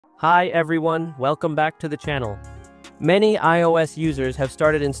Hi everyone, welcome back to the channel. Many iOS users have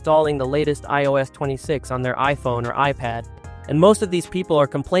started installing the latest iOS 26 on their iPhone or iPad, and most of these people are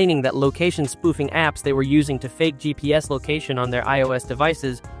complaining that location spoofing apps they were using to fake GPS location on their iOS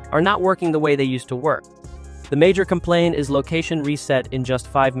devices are not working the way they used to work. The major complaint is location reset in just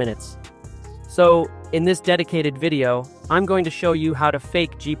 5 minutes. So, in this dedicated video, I'm going to show you how to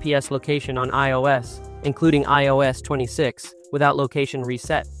fake GPS location on iOS, including iOS 26, without location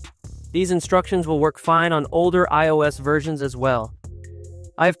reset. These instructions will work fine on older iOS versions as well.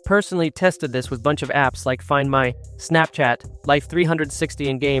 I've personally tested this with a bunch of apps like Find My, Snapchat, Life 360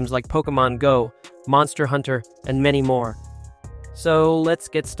 and games like Pokemon Go, Monster Hunter, and many more. So let's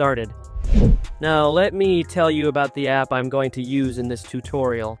get started. Now let me tell you about the app I'm going to use in this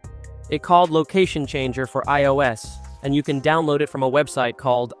tutorial. It's called Location Changer for iOS, and you can download it from a website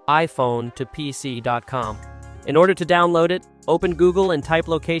called iPhone2PC.com. In order to download it, open Google and type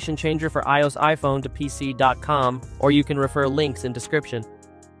Location Changer for iOS iPhone2PC.com, or you can refer links in description.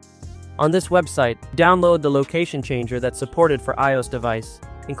 On this website, download the Location Changer that's supported for iOS device,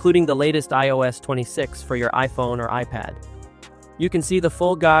 including the latest iOS 26 for your iPhone or iPad. You can see the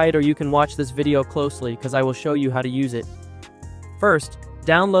full guide, or you can watch this video closely because I will show you how to use it. First,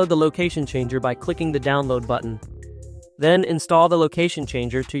 download the Location Changer by clicking the download button. Then install the Location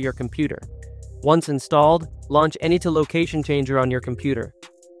Changer to your computer. Once installed, launch any Location Changer on your computer.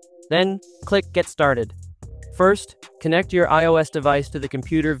 Then, click Get Started. First, connect your iOS device to the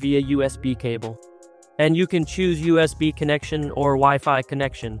computer via USB cable. And you can choose USB connection or Wi-Fi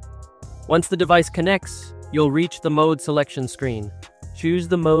connection. Once the device connects, you'll reach the mode selection screen. Choose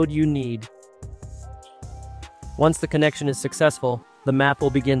the mode you need. Once the connection is successful, the map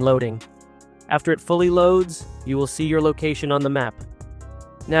will begin loading. After it fully loads, you will see your location on the map.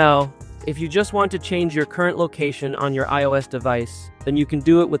 Now, if you just want to change your current location on your iOS device, then you can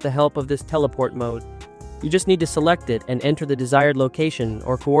do it with the help of this teleport mode. You just need to select it and enter the desired location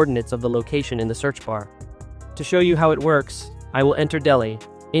or coordinates of the location in the search bar. To show you how it works, I will enter Delhi,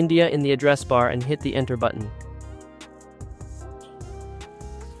 India in the address bar and hit the enter button.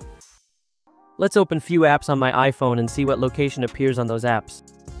 Let's open few apps on my iPhone and see what location appears on those apps.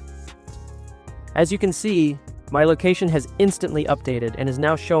 As you can see, my location has instantly updated and is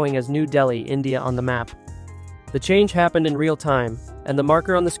now showing as New Delhi, India on the map. The change happened in real time, and the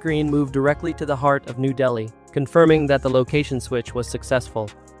marker on the screen moved directly to the heart of New Delhi, confirming that the location switch was successful.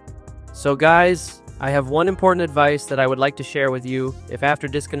 So guys, I have one important advice that I would like to share with you. If after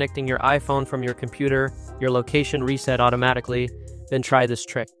disconnecting your iPhone from your computer, your location reset automatically, then try this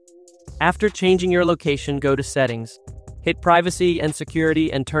trick. After changing your location, go to Settings, hit Privacy and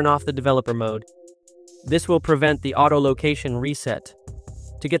Security and turn off the developer mode. This will prevent the auto-location reset.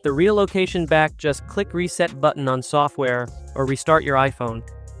 To get the real location back, just click Reset button on software or restart your iPhone.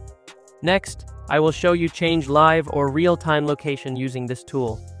 Next, I will show you change live or real-time location using this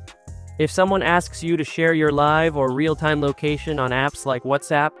tool. If someone asks you to share your live or real-time location on apps like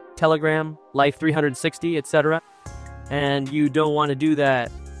WhatsApp, Telegram, Life 360, etc., and you don't want to do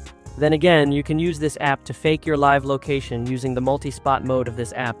that, then again, you can use this app to fake your live location using the multi-spot mode of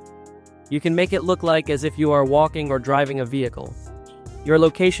this app. You can make it look like as if you are walking or driving a vehicle. Your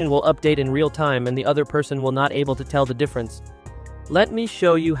location will update in real time and the other person will not able to tell the difference. Let me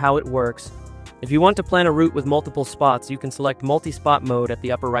show you how it works. If you want to plan a route with multiple spots, you can select multi-spot mode at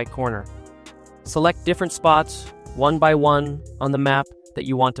the upper right corner. Select different spots, one by one, on the map that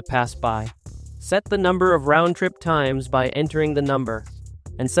you want to pass by. Set the number of round-trip times by entering the number,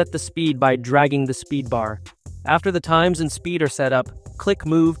 and set the speed by dragging the speed bar. After the times and speed are set up, click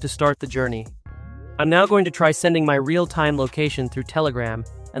Move to start the journey. I'm now going to try sending my real-time location through Telegram,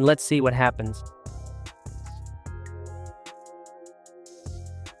 and let's see what happens.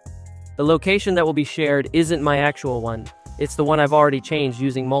 The location that will be shared isn't my actual one. It's the one I've already changed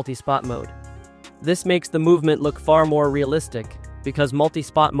using multi-spot mode. This makes the movement look far more realistic, because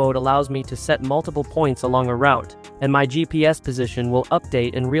multi-spot mode allows me to set multiple points along a route, and my GPS position will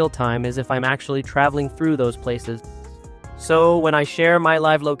update in real time as if I'm actually traveling through those places. So when I share my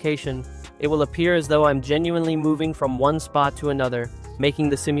live location, it will appear as though I'm genuinely moving from one spot to another, making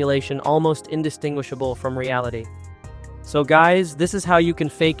the simulation almost indistinguishable from reality. So guys, this is how you can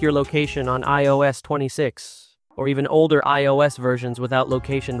fake your location on iOS 26, or even older iOS versions without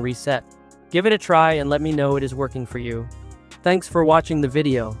location reset. Give it a try and let me know it is working for you. Thanks for watching the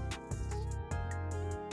video.